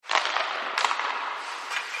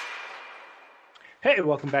Hey,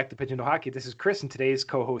 welcome back to Pigeonhole Hockey. This is Chris and today's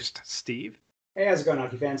co-host Steve Hey, how's it going,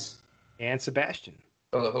 hockey fans? and Sebastian.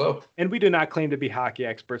 Hello, hello. And we do not claim to be hockey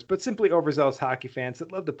experts, but simply overzealous hockey fans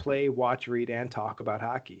that love to play, watch, read, and talk about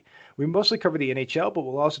hockey. We mostly cover the NHL, but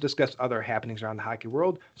we'll also discuss other happenings around the hockey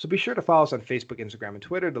world, so be sure to follow us on Facebook, Instagram, and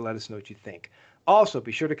Twitter to let us know what you think. Also,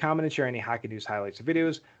 be sure to comment and share any hockey news highlights or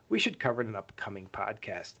videos we should cover in an upcoming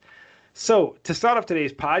podcast. So, to start off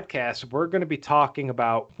today's podcast, we're going to be talking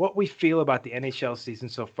about what we feel about the NHL season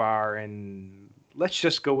so far, and let's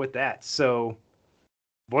just go with that. So,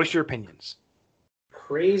 voice your opinions.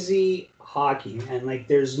 Crazy hockey, and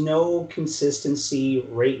there's no consistency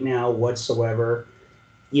right now whatsoever.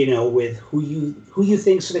 With who you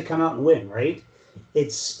think's going to come out and win, right?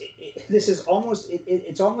 It's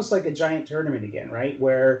almost like a giant tournament again, right?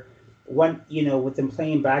 Where with them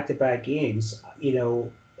playing back-to-back games,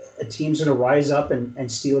 a team's going to rise up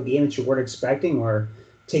and steal a game that you weren't expecting, or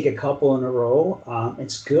take a couple in a row.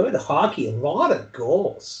 It's good hockey, a lot of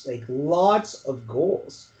goals, lots of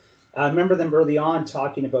goals. I remember them early on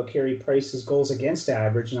talking about Carey Price's goals against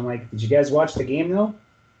average, and I'm like, did you guys watch the game though?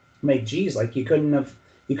 I'm like, geez, you couldn't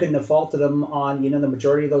have faulted them on the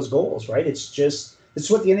majority of those goals, right? It's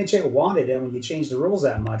what the NHL wanted, and when you change the rules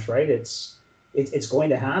that much, right, it's going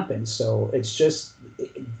to happen. So it's just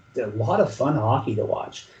a lot of fun hockey to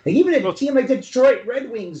watch. Even a team like the Detroit Red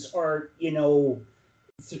Wings are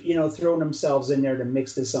throwing themselves in there to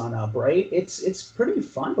mix this on up, right? It's pretty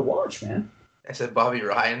fun to watch, man. I said Bobby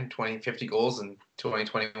Ryan, 50 goals in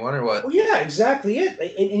 2021 or what? Well, yeah, exactly it.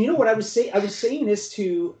 And you know what I was saying? I was saying this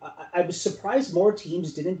to. I was surprised more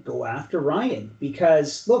teams didn't go after Ryan,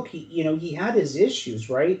 because look, he had his issues,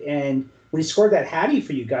 right? And when he scored that hattie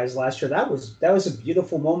for you guys last year, that was a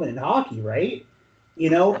beautiful moment in hockey, right?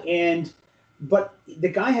 But the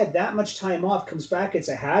guy had that much time off, comes back, it's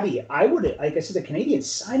a hattie. I would, like I said, the Canadians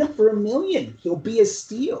sign up for $1 million. He'll be a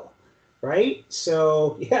steal, right?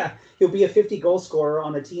 So yeah, he'll be a 50 goal scorer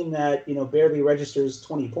on a team that barely registers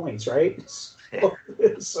 20 points, right?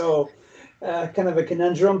 So kind of a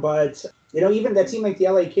conundrum, but even that team like the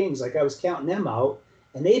LA Kings, I was counting them out,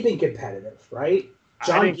 and they've been competitive, right?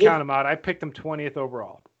 I didn't count them out. I picked them 20th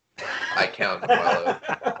overall. I count them well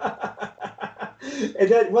out. And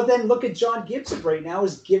then look at John Gibson right now,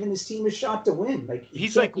 is giving his team a shot to win.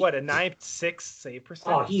 He's a 9.6 save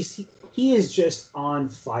percentage. Oh, he is just on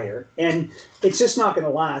fire, and it's just not going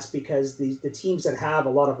to last, because the teams that have a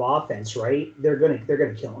lot of offense, right, they're gonna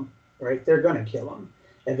kill him, right? They're gonna kill him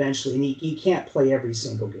eventually, and he can't play every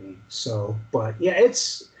single game. So, but yeah,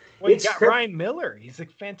 you got Ryan Miller. He's a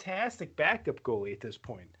fantastic backup goalie at this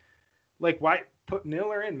point. Why put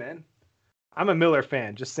Miller in, man? I'm a Miller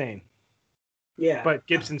fan, just saying. Yeah. But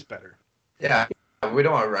Gibson's better. Yeah. We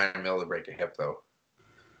don't want Ryan Miller to break a hip, though.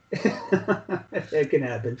 It can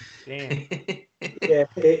happen. Damn. Yeah,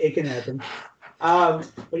 it can happen.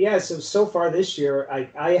 But yeah, so far this year,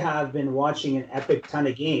 I have been watching an epic ton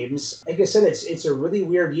of games. Like I said, it's a really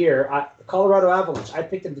weird year. Colorado Avalanche, I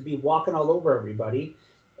picked them to be walking all over everybody.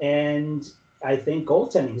 And I think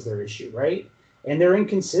goaltending is their issue, right? And they're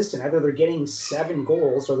inconsistent. Either they're getting 7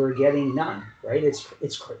 goals or they're getting none, right? This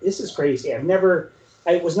is crazy. I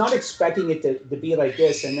was not expecting it to be like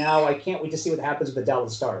this, and now I can't wait to see what happens with the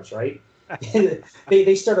Dallas Stars, right?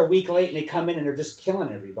 they start a week late and they come in and they're just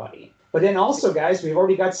killing everybody. But then also, guys, we've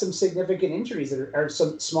already got some significant injuries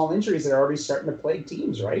some small injuries that are already starting to plague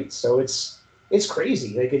teams, right? So it's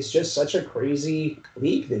crazy. It's just such a crazy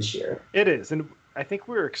league this year. It is, and I think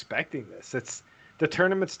we were expecting this. It's the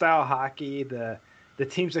tournament style hockey, the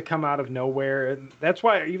teams that come out of nowhere. And that's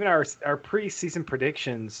why even our preseason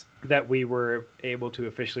predictions that we were able to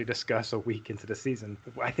officially discuss a week into the season,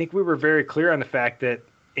 I think we were very clear on the fact that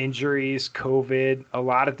injuries, COVID, a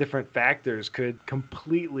lot of different factors could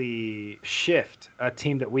completely shift a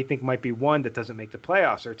team that we think might be one that doesn't make the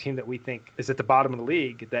playoffs, or a team that we think is at the bottom of the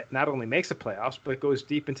league that not only makes the playoffs, but goes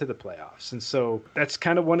deep into the playoffs. And so that's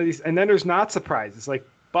kind of one of these. And then there's not surprises like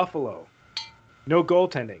Buffalo. No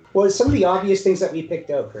goaltending. Well, some of the obvious things that we picked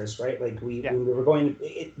out, Chris, right? When we were going,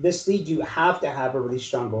 this league, you have to have a really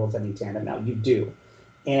strong goaltending tandem now. You do.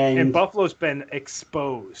 And Buffalo's been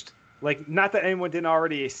exposed. Not that anyone didn't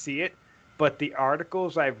already see it, but the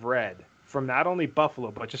articles I've read from not only Buffalo,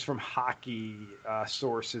 but just from hockey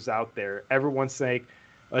sources out there, everyone's saying,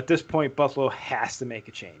 at this point, Buffalo has to make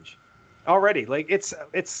a change. Already. It's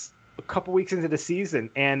a couple weeks into the season,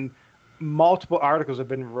 and multiple articles have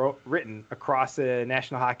been written across the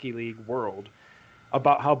National Hockey League world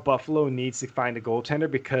about how Buffalo needs to find a goaltender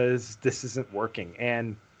because this isn't working.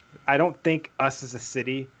 And I don't think us as a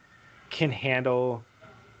city can handle,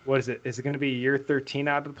 Is it going to be year 13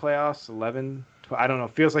 out of the playoffs? 11? 12, I don't know.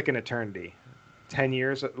 It feels like an eternity 10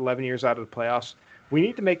 years, 11 years out of the playoffs. We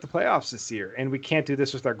need to make the playoffs this year, and we can't do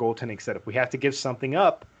this with our goaltending setup. We have to give something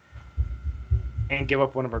up and give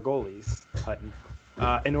up one of our goalies, Hutton,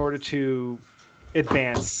 in order to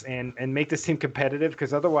advance and make this team competitive,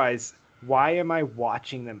 because otherwise, why am I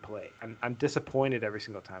watching them play? I'm disappointed every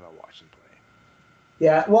single time I watch them play.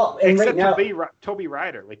 Yeah, well, and except right now, Toby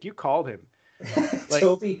Ryder, like you called him, like,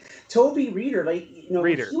 Toby Reeder, like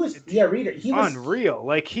Reeder. He was Reeder. He was unreal.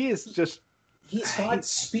 Like he is just. He's got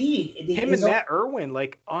speed. Him and Matt Irwin,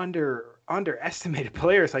 like underestimated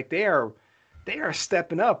players. Like they are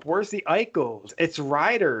stepping up. Where's the Eichels? It's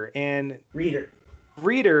Ryder and Reeder.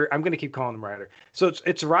 I'm going to keep calling him Ryder. So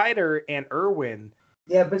it's Ryder and Irwin.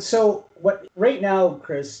 Yeah, but so what? Right now,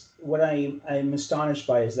 Chris, what I'm astonished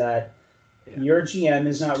by is that your GM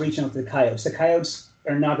is not reaching out to the Coyotes. The Coyotes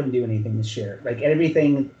are not going to do anything this year. Like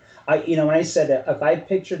everything, when I said that, if I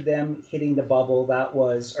pictured them hitting the bubble,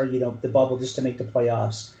 the bubble just to make the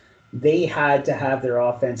playoffs, they had to have their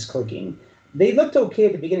offense clicking. They looked okay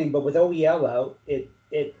at the beginning, but with OEL out,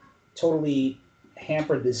 it totally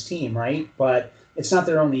hampered this team, right? But it's not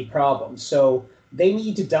their only problem. So they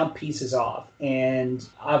need to dump pieces off. And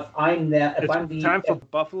it's time for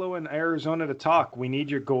Buffalo and Arizona to talk. We need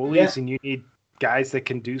your goalies, and you need guys that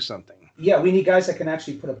can do something. Yeah, we need guys that can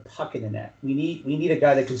actually put a puck in the net. We need a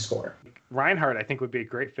guy that can score. Reinhart, I think, would be a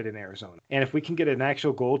great fit in Arizona. And if we can get an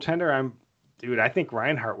actual goaltender, I think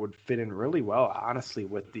Reinhart would fit in really well, honestly,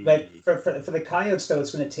 with the... But for the Coyotes, though,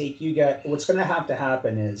 it's going to take you guys... What's going to have to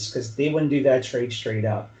happen is, because they wouldn't do that trade straight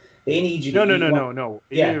up, they need you to... No.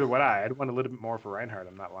 Yeah. Neither would I. I'd want a little bit more for Reinhart.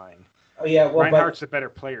 I'm not lying. Oh, yeah. Well, Reinhart's the better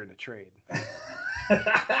player in the trade.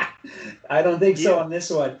 I don't think so on this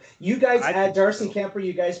one. You guys add Darcy Kemper,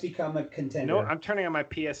 you guys become a contender. No, I'm turning on my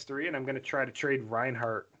PS3 and I'm going to try to trade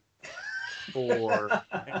Reinhart for...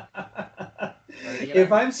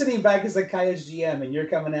 If I'm sitting back as a Coyotes GM and you're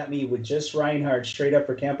coming at me with just Reinhart straight up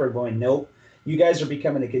for Kemper going, nope, you guys are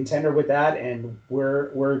becoming a contender with that, and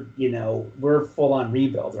we're full on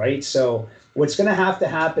rebuild, right? So what's going to have to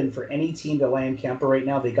happen for any team to land Kemper right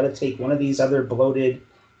now, they got to take one of these other bloated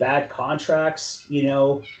bad contracts,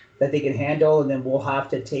 that they can handle, and then we'll have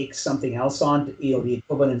to take something else on, the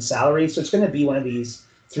equivalent in salary. So it's going to be one of these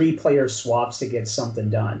 3-player swaps to get something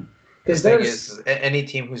done. Because any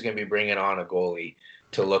team who's going to be bringing on a goalie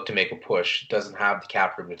to look to make a push doesn't have the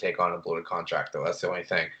cap room to take on a bloated contract, though. That's the only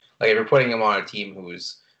thing. Like, if you're putting him on a team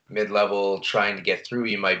who's mid-level, trying to get through,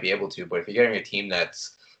 you might be able to. But if you're getting a team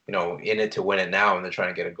that's, in it to win it now and they're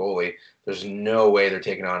trying to get a goalie, there's no way they're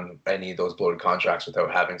taking on any of those bloated contracts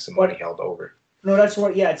without having some money held over. No, that's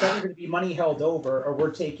what. Yeah, it's either going to be money held over, or we're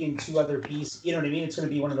taking 2 other pieces. You know what I mean? It's going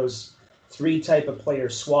to be one of those 3 type of player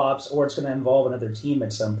swaps, or it's going to involve another team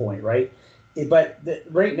at some point, right? But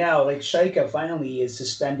right now, like Shaika finally is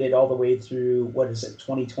suspended all the way through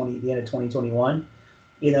 2020, the end of 2021.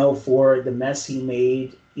 For the mess he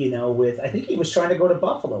made. With, I think he was trying to go to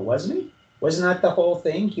Buffalo, wasn't he? Wasn't that the whole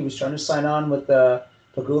thing? He was trying to sign on with the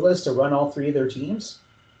Pagulas to run all 3 of their teams.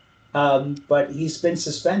 But he's been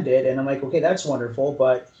suspended, and I'm like, okay, that's wonderful.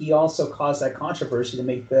 But he also caused that controversy to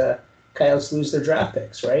make the Coyotes lose their draft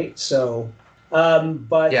picks, right? So,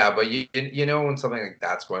 but when something like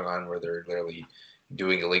that's going on, where they're literally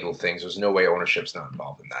doing illegal things, there's no way ownership's not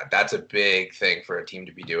involved in that. That's a big thing for a team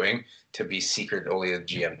to be doing, to be secret. Only the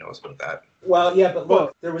GM knows about that. Well, yeah, but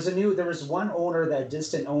look, there was one owner, that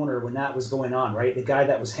distant owner, when that was going on, right? The guy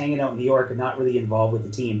that was hanging out in New York and not really involved with the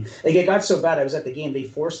team. Like, it got so bad, I was at the game, they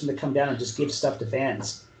forced him to come down and just give stuff to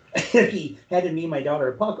fans. He handed me and my daughter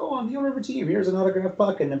a puck. Oh, I'm the owner of a team. Here's an autographed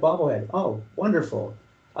puck and a bobblehead. Oh, wonderful.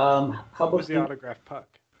 How about was the autographed puck?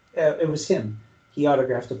 It was him. He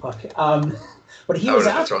autographed a puck. But he I was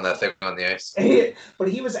would have thrown that thing on the ice. But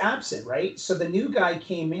he was absent, right? So the new guy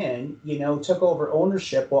came in, took over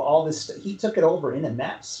ownership. Well, all this, he took it over in a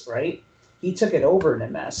mess, right? He took it over in a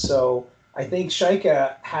mess. So I think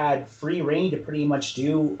Shaika had free reign to pretty much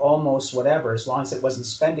do almost whatever, as long as it wasn't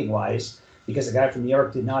spending wise, because the guy from New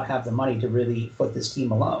York did not have the money to really foot this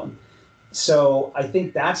team alone. So I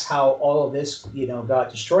think that's how all of this, got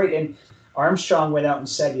destroyed. And Armstrong went out and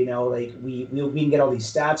said, we can get all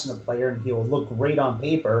these stats in a player and he'll look great on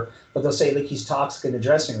paper, but they'll say, like, he's toxic in the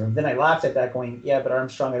dressing room. Then I laughed at that going, yeah, but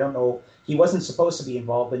Armstrong, I don't know. He wasn't supposed to be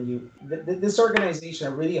involved. And this organization,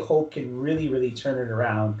 I really hope, can really, really turn it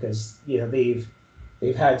around, because, they've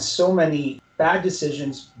had so many bad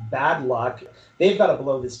decisions, bad luck. They've got to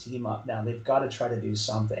blow this team up now. They've got to try to do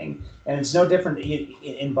something. And it's no different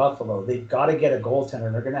in Buffalo. They've got to get a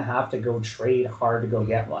goaltender. They're going to have to go trade hard to go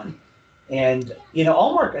get one. And,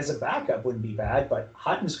 Allmark as a backup wouldn't be bad, but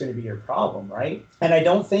Hutton's going to be your problem, right? And I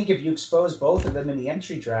don't think if you expose both of them in the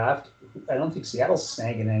entry draft, think Seattle's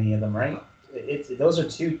snagging any of them, right? Those are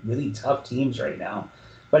two really tough teams right now.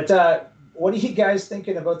 But what are you guys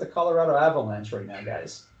thinking about the Colorado Avalanche right now,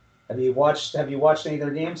 guys? Have you watched any of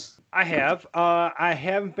their games? I have. I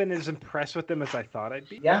haven't been as impressed with them as I thought I'd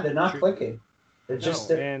be. Yeah, they're not clicking.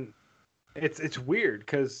 And it's weird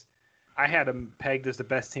because I had them pegged as the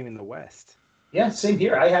best team in the West. Yeah, same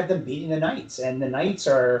here. I had them beating the Knights, and the Knights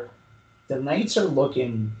are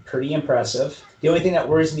looking pretty impressive. The only thing that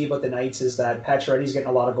worries me about the Knights is that Pacioretty's getting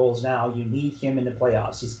a lot of goals now. You need him in the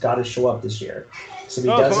playoffs. He's got to show up this year. So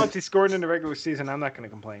as long as he scored in the regular season, I'm not going to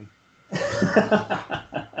complain.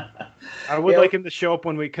 I would like him to show up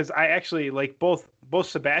because I actually like both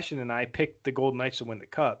Sebastian and I picked the Golden Knights to win the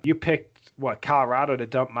Cup. You picked Colorado to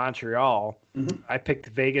dump Montreal. Mm-hmm. I picked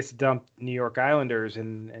Vegas to dump New York Islanders,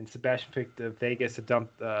 and Sebastian picked Vegas to dump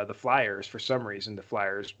the Flyers for some reason. The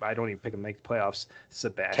Flyers, I don't even pick them to make the playoffs.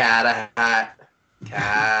 Sebastian. Cat a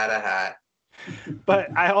hat.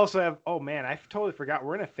 But I also have. Oh man, I totally forgot.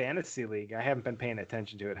 We're in a fantasy league. I haven't been paying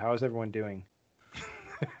attention to it. How is everyone doing?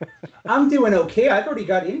 I'm doing okay. I've already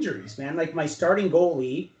got injuries, man. Like my starting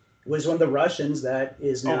goalie was one of the Russians that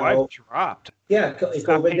is now. Oh, I dropped. Yeah,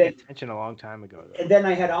 stopped paying attention a long time ago. Though. And then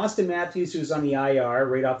I had Austin Matthews, who's on the IR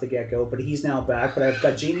right off the get-go, but he's now back. But I've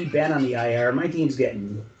got Jamie Benn on the IR. My team's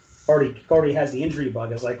already has the injury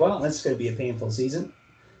bug. I was like, well, that's going to be a painful season.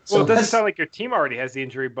 So well, it doesn't sound like your team already has the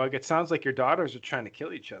injury bug. It sounds like your daughters are trying to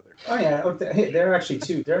kill each other. Oh yeah, they're actually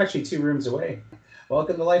two rooms away.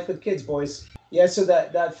 Welcome to life with kids, boys. Yeah, so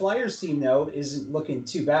that Flyers team, though, isn't looking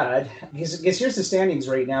too bad. Because here's the standings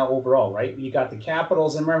right now overall, right? You got the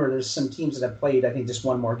Capitals, and remember, there's some teams that have played, I think, just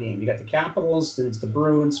one more game. You got the Capitals, then it's the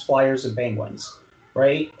Bruins, Flyers, and Penguins,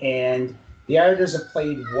 right? And the Islanders have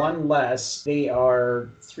played one less. They are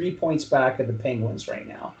 3 points back of the Penguins right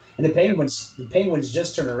now. And the Penguins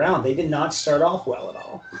just turned around. They did not start off well at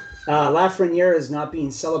all. Lafreniere is not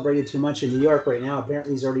being celebrated too much in New York right now.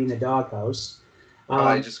 Apparently, he's already in the doghouse.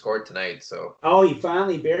 I just scored tonight, so. Oh, you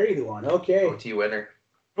finally buried one. Okay. OT winner.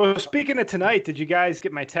 Well, speaking of tonight, did you guys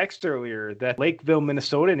get my text earlier that Lakeville,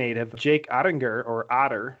 Minnesota native Jake Ottinger, or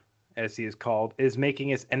Otter, as he is called, is making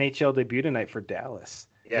his NHL debut tonight for Dallas?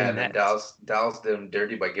 Yeah, and then Dallas did him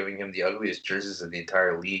dirty by giving him the ugliest jerseys in the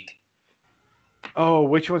entire league. Oh,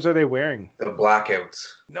 which ones are they wearing? The blackouts.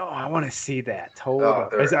 No, I want to see that. Hold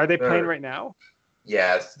up. Are they playing right now?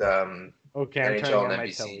 Yes. Okay, NHL and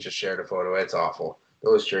NBC just shared a photo. It's awful.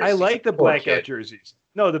 Those jerseys. I like the blackout jerseys.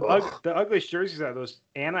 No, the ugliest jerseys are those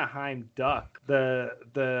Anaheim Duck,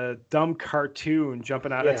 the dumb cartoon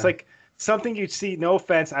jumping out. Yeah. It's like something you'd see. No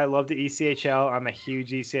offense, I love the ECHL. I'm a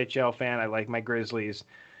huge ECHL fan. I like my Grizzlies.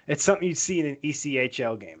 It's something you'd see in an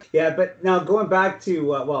ECHL game. Yeah, but now going back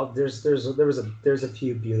to there's a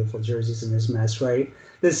few beautiful jerseys in this mess, right?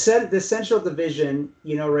 The Central Division,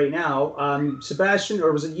 right now, Sebastian,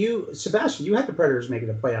 or was it you, Sebastian? You had the Predators making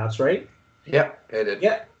the playoffs, right? Yeah, I did.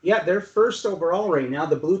 Yeah, they're first overall right now.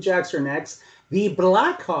 The Blue Jacks are next. The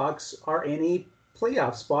Blackhawks are in a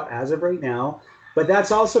playoff spot as of right now, but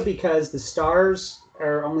that's also because the Stars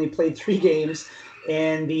are only played 3 games.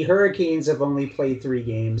 And the Hurricanes have only played 3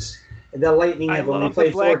 games. The Lightning have only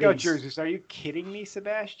played 4 games. Blackout jerseys. Are you kidding me,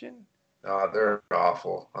 Sebastian? They're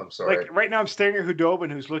awful. I'm sorry. Like right now, I'm staring at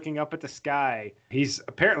Hudobin, who's looking up at the sky. He's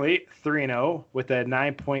apparently 3-0 with a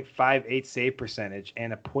 9.58 save percentage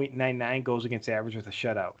and a .99 goals against average with a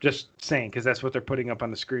shutout. Just saying, because that's what they're putting up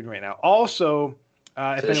on the screen right now. Also,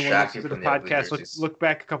 if anyone listens to the podcast, look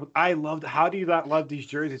back a couple. How do you not love these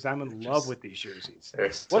jerseys? I'm in love with these jerseys.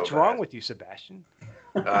 What's wrong with you, Sebastian?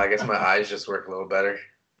 I guess my eyes just work a little better.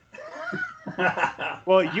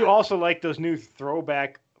 Well, you also like those new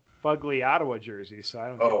throwback fugly Ottawa jerseys, so I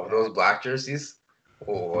don't. Oh, those black jerseys.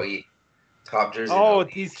 Oh, top jersey. Oh,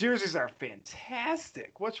 these jerseys are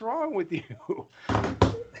fantastic. What's wrong with you?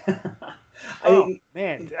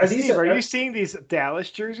 Man, are you seeing these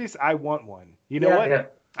Dallas jerseys? I want one. You know what? Yeah.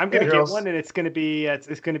 I'm gonna get one, and it's gonna be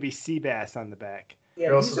Seabass on the back. Yeah,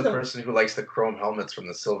 you're also the person who likes the chrome helmets from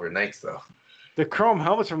the Silver Knights, though. The chrome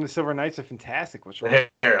helmets from the Silver Knights are fantastic. What's wrong?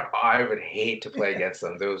 I would hate to play against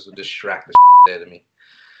them. Those would distract the shit out of me.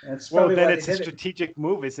 Then it's a strategic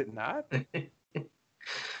move, is it not?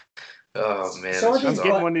 Oh man! So I'm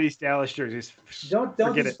getting one of these Dallas jerseys. Don't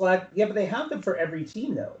these black? Yeah, but they have them for every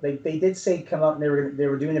team though. They did say come out and they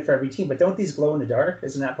were doing it for every team. But don't these glow in the dark?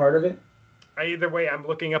 Isn't that part of it? Either way, I'm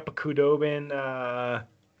looking up a Khudobin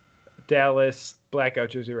Dallas blackout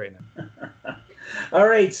jersey right now. All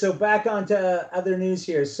right, so back on to other news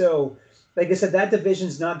here. So, like I said, that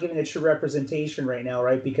division's not giving a true representation right now,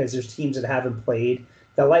 right? Because there's teams that haven't played.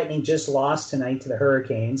 The Lightning just lost tonight to the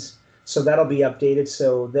Hurricanes. So that'll be updated.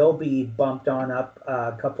 So they'll be bumped on up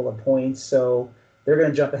a couple of points. So they're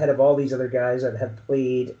going to jump ahead of all these other guys that have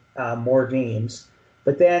played more games.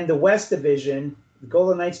 But then the West Division, the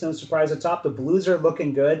Golden Knights, no surprise atop. The Blues are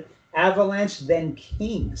looking good. Avalanche, then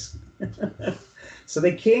Kings. So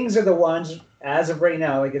the Kings are the ones, as of right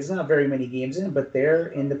now, like it's not very many games in, but they're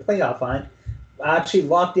in the playoff hunt. Actually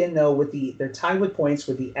locked in, though, they're tied with points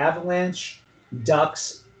with the Avalanche,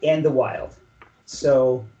 Ducks, and the Wild.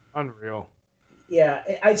 So unreal. Yeah,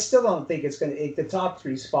 I still don't think it's going to – the top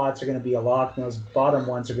three spots are going to be a lock, and those bottom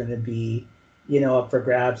ones are going to be, up for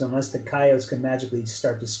grabs. Unless the Coyotes can magically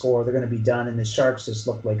start to score, they're going to be done, and the Sharks just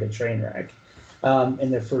look like a train wreck in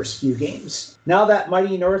their first few games. Now that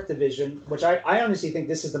Mighty North Division, which I honestly think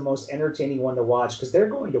this is the most entertaining one to watch because they're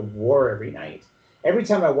going to war every night. Every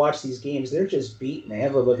time I watch these games, they're just beating the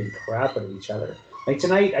ever-living crap out of each other. Like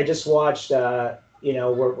tonight, I just watched, we're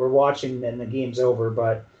watching and the game's over,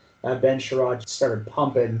 but Ben Sherrod started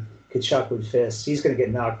pumping Kachuk with fists. He's going to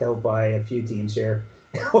get knocked out by a few teams here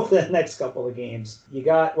over the next couple of games.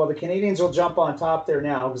 The Canadians will jump on top there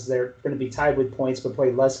now because they're going to be tied with points but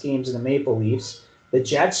play less games than the Maple Leafs. The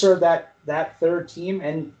Jets are that third team,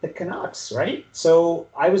 and the Canucks, right? So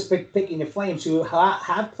I was picking the Flames, who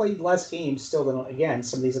have played less games still than, again,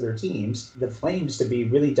 some of these other teams. The Flames to be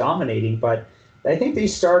really dominating, but I think they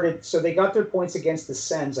started, so they got their points against the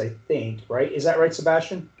Sens, I think, right? Is that right,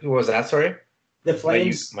 Sebastian? Who was that, sorry? The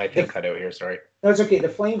Flames. My thing cut out here, sorry. No, it's okay. The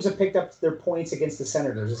Flames have picked up their points against the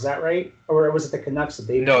Senators. Is that right? Or was it the Canucks that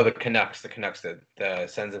they... No, the Canucks. The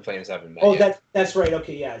Sens and Flames haven't met yet. That's right.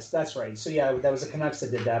 Okay, yes, that's right. So, yeah, that was the Canucks that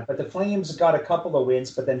did that. But the Flames got a couple of wins,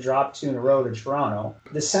 but then dropped 2 in a row to Toronto.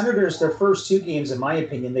 The Senators, their first 2 games, in my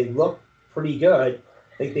opinion, they look pretty good.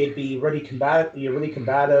 Like they'd be really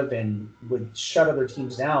combative and would shut other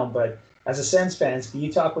teams down. But as a Sens fans, can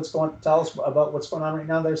you tell us about what's going on right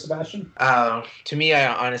now there, Sebastian? To me,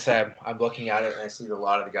 honestly, I'm looking at it and I see a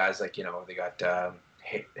lot of the guys like, they got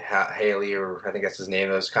Haley, or I think that's his name,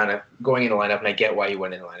 that was kind of going in the lineup, and I get why he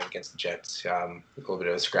went in the lineup against the Jets. A little bit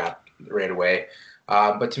of a scrap right away.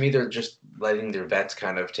 But to me, they're just letting their vets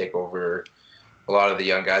kind of take over a lot of the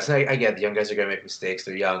young guys. And I get the young guys are going to make mistakes.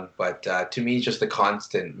 They're young. But to me, just the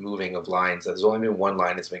constant moving of lines. There's only been one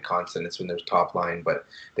line that's been constant. It's been their top line. But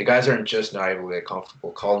the guys aren't just not able to get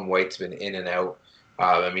comfortable. Colin White's been in and out.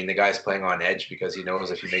 The guy's playing on edge because he knows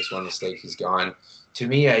if he makes one mistake, he's gone. To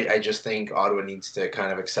me, I just think Ottawa needs to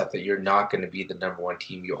kind of accept that you're not going to be the number one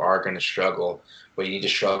team. You are going to struggle, but you need to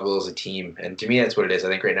struggle as a team. And to me, that's what it is. I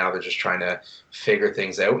think right now they're just trying to figure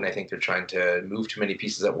things out, and I think they're trying to move too many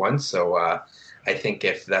pieces at once. So I think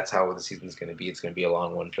if that's how the season's going to be, it's going to be a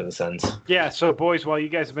long one for the Sens. Yeah, so boys, while you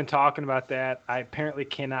guys have been talking about that, I apparently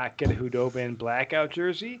cannot get a Hudobin blackout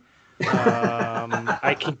jersey.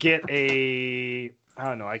 I can get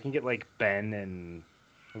I can get like Ben and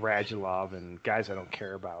Radulov and guys I don't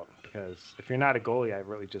care about, because if you're not a goalie, I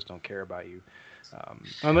really just don't care about you.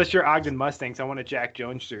 Unless you're Ogden Mustangs, I want a Jack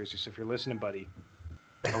Jones jersey. So if you're listening, buddy,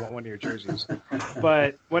 I want one of your jerseys.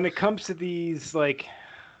 But when it comes to these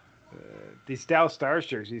these Dallas Stars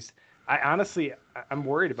jerseys, I'm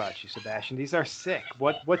worried about you, Sebastian. These are sick.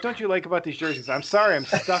 What don't you like about these jerseys? I'm sorry, I'm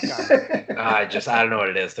stuck on them. I don't know what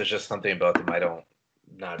it is. There's just something about them I don't.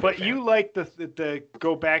 But you like the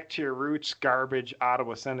go back to your roots garbage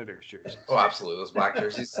Ottawa Senators jerseys. Oh, absolutely. Those black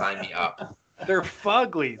jerseys sign me up. They're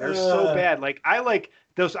fugly. They're so bad. Like, I like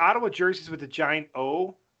those Ottawa jerseys with the giant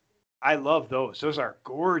O. I love those. Those are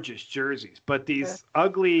gorgeous jerseys. But these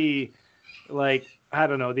ugly, I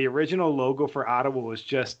don't know, the original logo for Ottawa was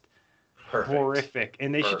just horrific.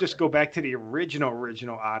 And they should just go back to the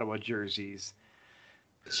original Ottawa jerseys.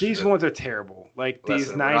 These ones are terrible. Like these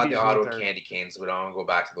 90s not the ones Ottawa candy canes. We don't go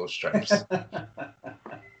back to those stripes.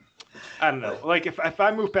 I don't know. Like if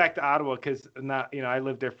I move back to Ottawa, because I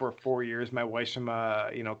lived there for 4 years. My wife's from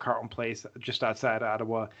Carleton Place, just outside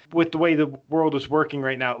Ottawa. With the way the world is working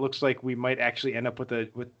right now, it looks like we might actually end up with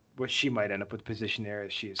she might end up with a position there,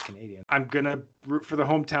 as she is Canadian. I'm gonna root for the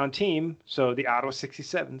hometown team, so the Ottawa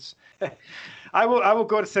 67s. I will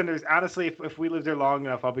go to Senators. Honestly, if we live there long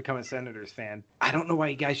enough, I'll become a Senators fan. I don't know why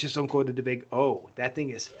you guys just don't go to the big O. That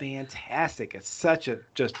thing is fantastic. It's such a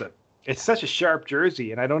sharp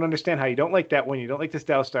jersey, and I don't understand how you don't like that one. You don't like the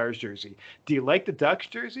Dallas Stars jersey. Do you like the Ducks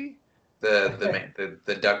jersey?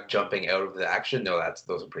 The duck jumping out of the action? No,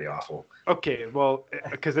 those are pretty awful. Okay, well,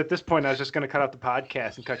 because at this point I was just going to cut out the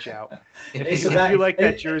podcast and cut you out. If you like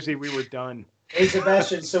that jersey, we were done. Hey,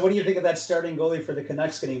 Sebastian, so what do you think of that starting goalie for the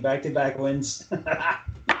Canucks getting back-to-back wins?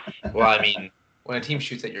 Well, I mean, when a team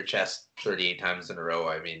shoots at your chest 38 times in a row,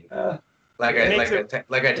 I mean, I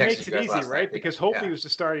texted you guys last night. Because Holtby was the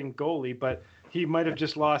starting goalie, but He might have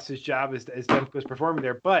just lost his job as Demko was performing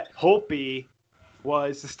there. But Holtby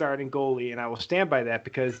was the starting goalie, and I will stand by that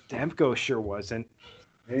because Demko sure wasn't.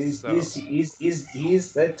 He's I told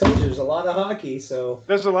you there's a lot of hockey, so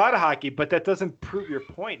there's a lot of hockey, but that doesn't prove your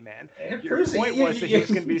point, man. Your point was that he was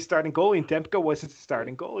going to be starting goalie, and Demko wasn't the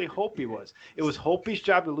starting goalie. Holtby was. It was Holtby's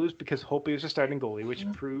job to lose because Holtby was the starting goalie, which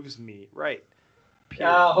proves me right.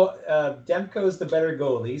 Demko's the better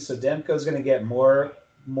goalie, so Demko's going to get more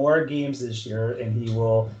games this year, and he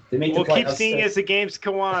will. We'll keep seeing as the games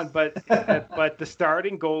go on, but the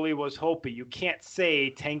starting goalie was Holtby. You can't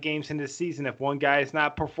say 10 games into the season if one guy is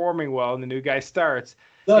not performing well and the new guy starts.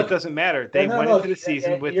 It doesn't matter. They went into the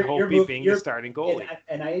season with Holtby being the starting goalie.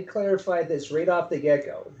 And I had clarified this right off the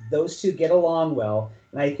get-go. Those two get along well,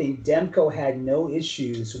 and I think Demko had no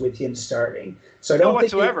issues with him starting. So I don't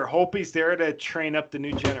think whatsoever. Holtby's there to train up the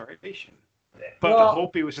new generation. But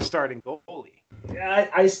Holtby was the starting goalie.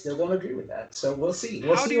 I still don't agree with that. So we'll see.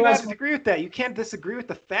 How do you not disagree with that? You can't disagree with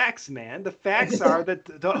the facts, man. The facts are that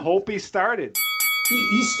the Holtby started.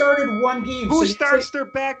 He started one game. Who starts their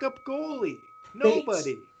backup goalie?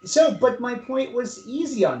 Nobody. But my point was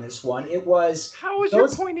easy on this one. It was. How is your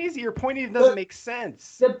point easy? Your point doesn't make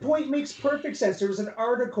sense. The point makes perfect sense. There was an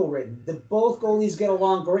article written that both goalies get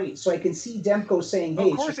along great. So I can see Demko saying,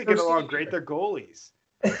 "Hey, of course they get along great. They're goalies."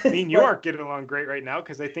 I mean, you aren't getting along great right now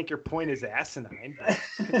because I think your point is asinine.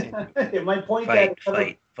 My point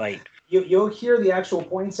fight. You'll hear the actual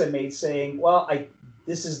points I made saying, "Well,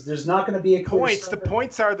 there's not going to be a points." The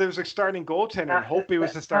points are there's a starting goaltender. And Holtby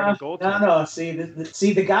was the starting goaltender. No.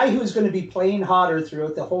 See, the guy who's going to be playing hotter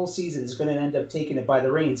throughout the whole season is going to end up taking it by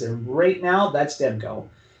the reins. And right now, that's Demko.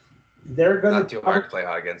 They're going not too hard to play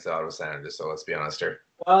hot against the Ottawa Senators. So let's be honest here.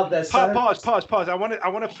 Well, that's pause. I want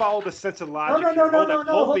to follow the sense of logic. No.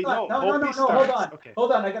 Hold on. Okay.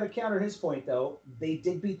 Hold on. I got to counter his point though. They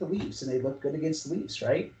did beat the Leafs, and they looked good against the Leafs,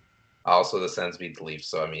 right? Also, the Sens beat the Leafs,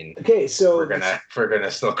 so I mean, okay. So we're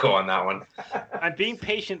gonna still go on that one. I'm being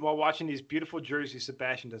patient while watching these beautiful jerseys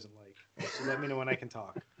Sebastian doesn't like. So let me know when I can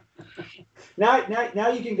talk. Now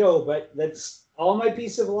you can go, but that's all my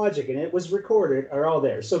piece of logic, and it was recorded, are all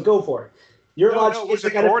there. So go for it. Your logic was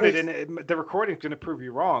recorded, and the recording is going to prove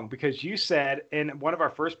you wrong because you said in one of our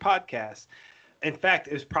first podcasts. In fact,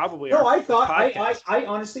 it was probably I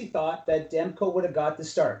honestly thought that Demko would have got the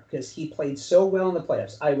start because he played so well in the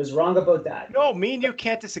playoffs. I was wrong about that. No, me and you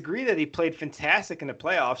can't disagree that he played fantastic in the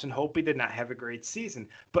playoffs, and Holtby did not have a great season.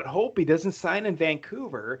 But Holtby doesn't sign in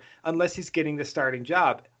Vancouver unless he's getting the starting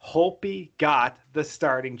job. Holtby got the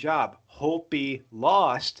starting job. Holtby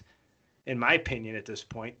lost, in my opinion, at this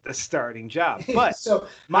point, the starting job. But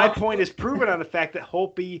my point is proven on the fact that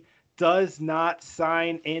Holtby does not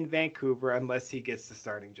sign in Vancouver unless he gets the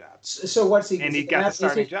starting job. So what's he? And he got the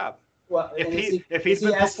starting job. Well, if he's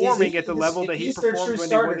been performing at the level that he performed when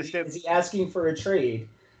he won the Stanley, is he asking for a trade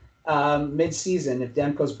mid-season if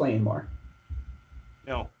Demko's playing more?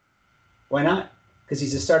 No. Why not? Because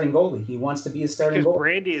he's a starting goalie. He wants to be a starting goalie. Because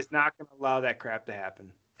Brandy is not going to allow that crap to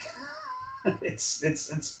happen.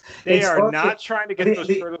 They are not trying to get those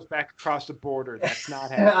turtles back across the border. That's not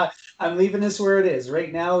happening. I'm leaving this where it is.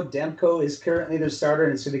 Right now, Demko is currently their starter,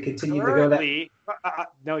 and it's going to continue to go that.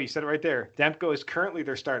 No, you said it right there. Demko is currently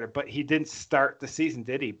their starter, but he didn't start the season,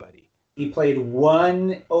 did he, buddy? He played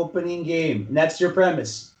one opening game, and that's your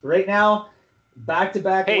premise. Right now,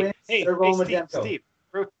 back-to-back wins. They're rolling with Demko. Steve,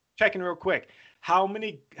 checking real quick. How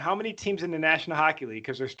many teams in the National Hockey League,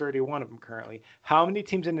 because there's 31 of them currently, how many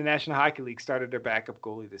teams in the National Hockey League started their backup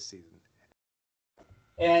goalie this season?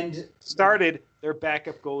 And started their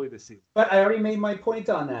backup goalie this season. But I already made my point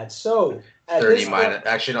on that. So 30 minus,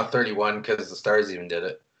 actually not 31 because the Stars even did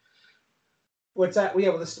it. What's that? Yeah,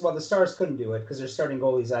 well, the Stars couldn't do it because they're starting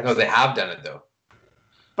goalies. Actually, no, they have done it though.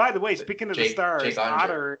 By the way, speaking of the Stars,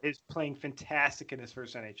 Otter is playing fantastic in his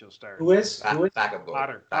first NHL start. Who is? Backup goalie.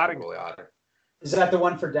 Otter. Otter. Is that the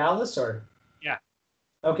one for Dallas or? Yeah.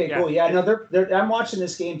 Okay, cool. Yeah, no, they're. I'm watching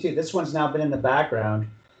this game too. This one's now been in the background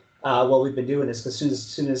while we've been doing this. Because as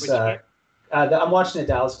soon as I'm watching the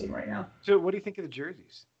Dallas game right now. So, what do you think of the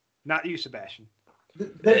jerseys? Not you, Sebastian.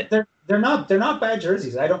 They're not bad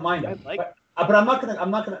jerseys. I don't mind them. But I'm not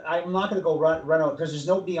gonna go run out because there's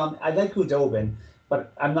nobody on. I like Hudobin.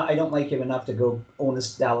 But I don't like him enough to go own a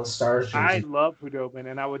Dallas Stars jersey. I love Hudobin,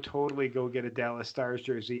 and I would totally go get a Dallas Stars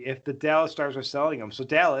jersey if the Dallas Stars are selling them. So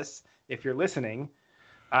Dallas, if you're listening,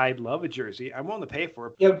 I'd love a jersey. I'm willing to pay for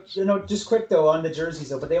it. Yeah, just quick though on the jerseys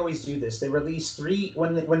though. But they always do this. They release 3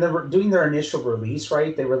 when they were doing their initial release,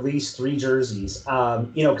 right? They released 3 jerseys.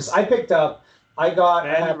 Because I got.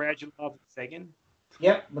 Imagine Love Sagan.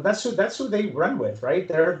 Yep, but that's who they run with, right?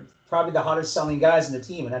 They're probably the hottest selling guys in the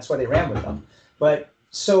team, and that's why they ran with them. But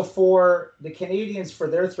so for the Canadians, for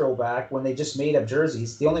their throwback, when they just made up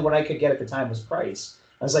jerseys, the only one I could get at the time was Price.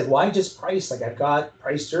 I was like, why just Price? Like, I've got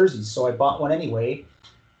Price jerseys, so I bought one anyway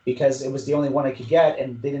because it was the only one I could get,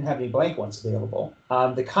 and they didn't have any blank ones available.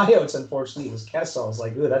 The Coyotes, unfortunately, was Kessel. I was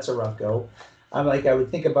like, ooh, that's a rough go. I'm like, I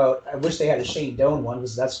wish they had a Shane Doan one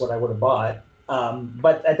because that's what I would have bought.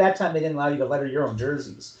 But at that time, they didn't allow you to letter your own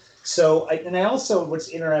jerseys. So, I also, what's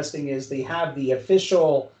interesting is they have the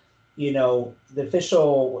official,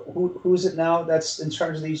 who's it now that's in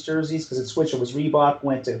charge of these jerseys? Because it switched. It was Reebok,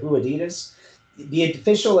 went to Adidas. The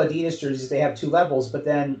official Adidas jerseys, they have two levels, but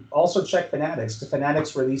then also check Fanatics. The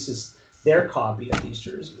Fanatics releases their copy of these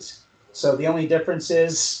jerseys. So the only difference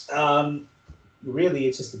is really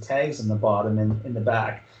it's just the tags in the bottom and in the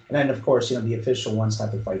back. And then, of course, the official ones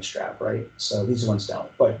have the fight strap, right? So these ones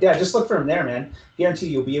don't. But, yeah, just look for them there, man. Guarantee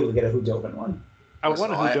you'll be able to get a Hudobin one. I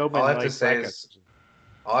want a Hudobin. All I have to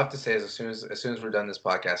say is as soon as we're done this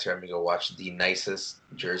podcast here, I'm going to go watch the nicest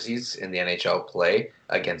jerseys in the NHL play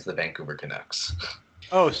against the Vancouver Canucks.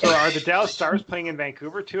 Oh, so are the Dallas Stars playing in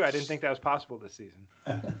Vancouver, too? I didn't think that was possible this season.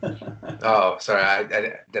 Oh, sorry.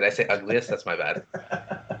 Did I say ugliest? That's my bad.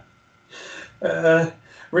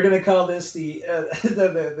 We're gonna call this the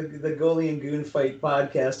goalie and goon fight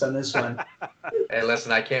podcast on this one. Hey,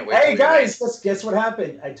 listen, I can't wait. Hey guys, guess what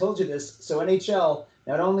happened? I told you this. So NHL,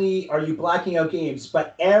 not only are you blacking out games,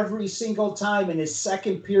 but every single time in the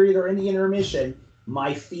second period or in the intermission,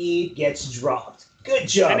 my feed gets dropped. Good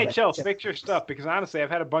job. NHL, fix your stuff, because honestly, I've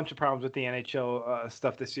had a bunch of problems with the NHL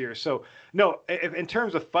stuff this year. So no, in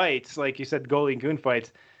terms of fights, like you said, goalie and goon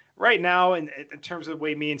fights, right now, in terms of the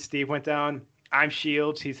way me and Steve went down, I'm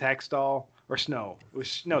Shields, he's Hextall, or Snow.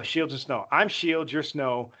 Shields and Snow. I'm Shields, you're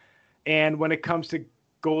Snow. And when it comes to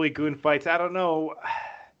goalie goon fights, I don't know.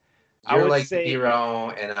 You're like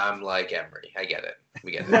Biron, and I'm like Emery. I get it.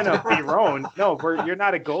 We get it. No, Biron. No, you're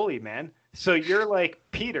not a goalie, man. So you're like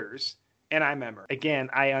Peters, and I'm Emery. Again,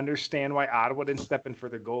 I understand why Ottawa didn't step in for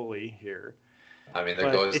the goalie here. I mean,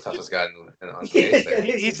 they're the toughest guy on the ice there.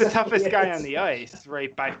 He's the toughest guy on the ice,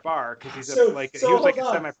 right, by far, because he was like a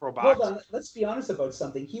semi-pro boxer. Hold on, let's be honest about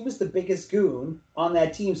something. He was the biggest goon on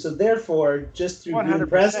that team, so therefore, just through 100%.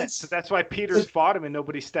 Presence, so that's why Peters fought him and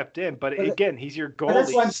nobody stepped in. But again, he's your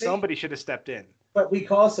goalie. Somebody should have stepped in. But we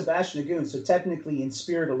call Sebastian a goon, so technically, in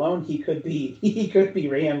spirit alone, he could be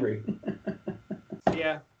Ray Emery.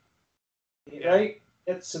 Yeah. Right.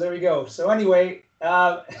 So there we go. So anyway.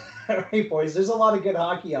 All right, boys. There's a lot of good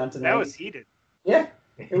hockey on tonight. That was heated. Yeah,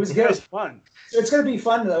 it was good. It was fun. So it's going to be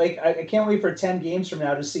fun. Like I can't wait for 10 games from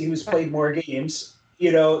now to see who's played more games.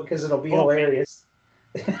 Because it'll be hilarious.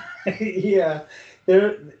 Yeah,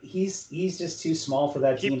 he's just too small for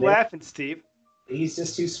that team. Keep laughing, Steve. He's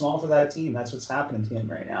just too small for that team. That's what's happening to him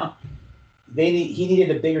right now. He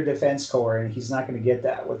needed a bigger defense core, and he's not going to get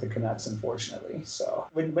that with the Canucks, unfortunately. So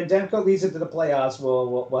when Demko leads it to the playoffs,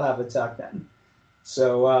 we'll have a talk then.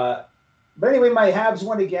 So, but anyway, my Habs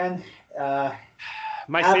won again.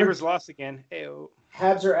 My Sabres lost again. Hey-o.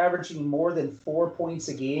 Habs are averaging more than 4 points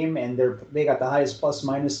a game, and they got the highest plus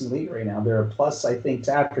minus in the league right now. They're a plus, I think,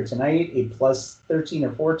 after tonight, a plus 13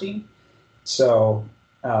 or 14. So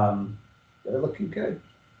they're looking good.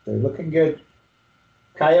 They're looking good.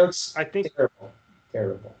 Coyotes, I think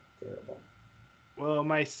terrible. Well,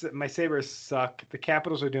 my Sabres suck. The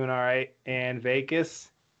Capitals are doing all right, and Vegas.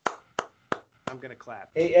 I'm going to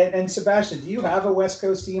clap. Hey, and Sebastian, do you have a West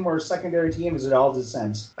Coast team or a secondary team? Is it all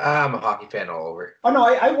descent? I'm a hockey fan all over. Oh no,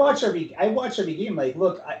 I watch every game. Like,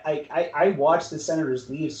 look, I watch the Senators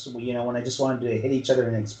Leafs. When I just wanted to hit each other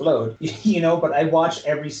and explode. But I watch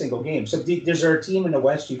every single game. So, is there a team in the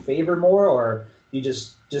West you favor more, or you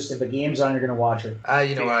just if a game's on, you're going to watch it?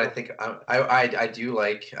 You know what? I think I do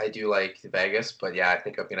like Vegas, but yeah, I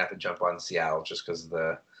think I'm going to have to jump on Seattle just because of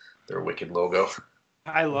their wicked logo.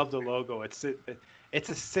 I love the logo. It's a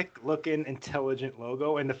sick-looking, intelligent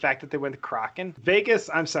logo, and the fact that they went to Kraken. Vegas,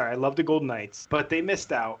 I'm sorry, I love the Golden Knights, but they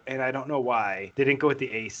missed out, and I don't know why. They didn't go with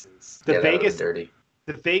the Aces. That was dirty.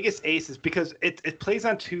 The Vegas Aces, because it plays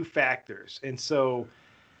on two factors, and so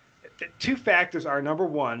the two factors are, number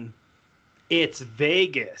one, it's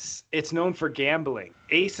Vegas. It's known for gambling.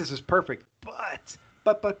 Aces is perfect, but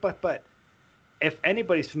if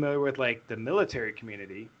anybody's familiar with like the military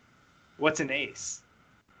community, what's an ace?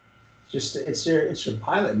 It's your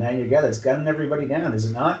pilot, man. Your guy that's gunning everybody down, is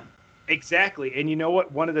it not? Exactly. And you know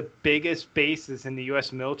what one of the biggest bases in the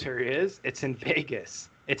U.S. military is? It's in Vegas.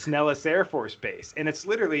 It's Nellis Air Force Base. And it's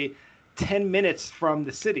literally 10 minutes from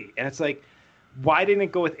the city. And it's like, why didn't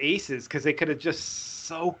it go with aces? Because they could have just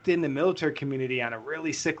soaked in the military community on a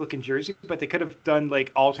really sick looking jersey, but they could have done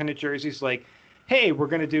like alternate jerseys, like, hey, we're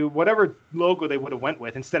going to do whatever logo they would have went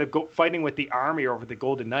with instead of fighting with the Army over the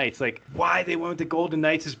Golden Knights. Like, why they went with the Golden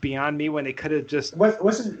Knights is beyond me when they could have just...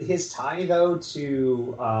 Wasn't his tie, though,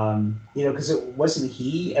 to, because it wasn't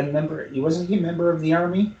he a member... Wasn't he a member of the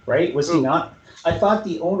Army, right? Was he not? I thought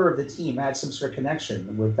the owner of the team had some sort of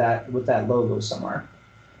connection with that logo somewhere.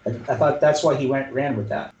 I thought that's why he ran with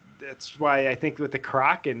that. That's why I think with the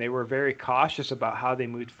Kraken, they were very cautious about how they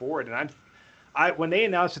moved forward. And when they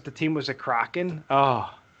announced that the team was a Kraken,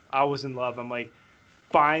 I was in love. I'm like,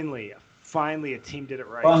 finally a team did it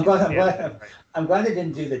right. Well, I'm glad they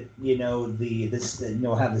didn't do the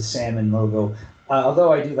have the salmon logo.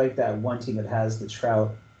 Although I do like that one team that has the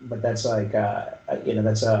trout, but that's like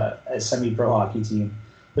that's a semi-pro hockey team.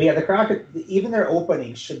 But yeah, the Kraken, even their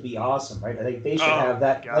openings should be awesome, right? I think they should have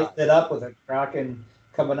that lighted up with a Kraken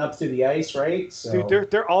coming up through the ice, right? So,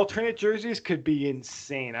 dude, their alternate jerseys could be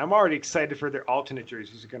insane. I'm already excited for their alternate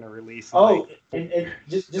jerseys are going to release. And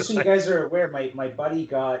just so you guys are aware, my buddy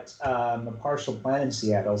got a partial plan in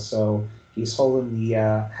Seattle, so he's holding the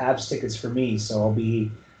Habs tickets for me. So I'll be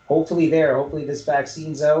hopefully there. Hopefully this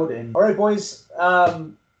vaccine's out. And all right, boys,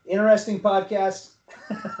 interesting podcast.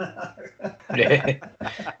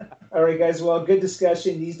 All right, guys. Well, good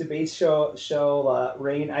discussion. These debates show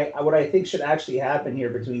rain. What I think should actually happen here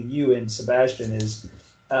between you and Sebastian is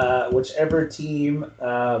whichever team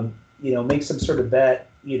makes some sort of bet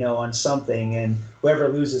on something, and whoever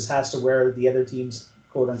loses has to wear the other team's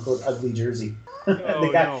quote unquote ugly jersey.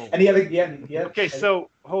 No. And the other, yeah. Okay, so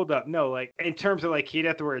hold up. No, like in terms of like he'd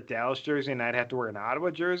have to wear a Dallas jersey and I'd have to wear an Ottawa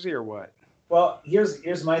jersey, or what? Well,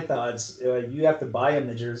 here's my thoughts. You have to buy him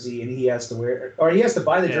the jersey, and he has to wear, or he has to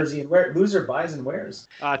buy the jersey and wear it. Loser buys and wears.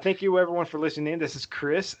 Thank you, everyone, for listening in. This is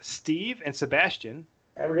Chris, Steve, and Sebastian.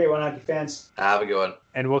 Have a great one, hockey fans. Have a good one.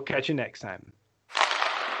 And we'll catch you next time.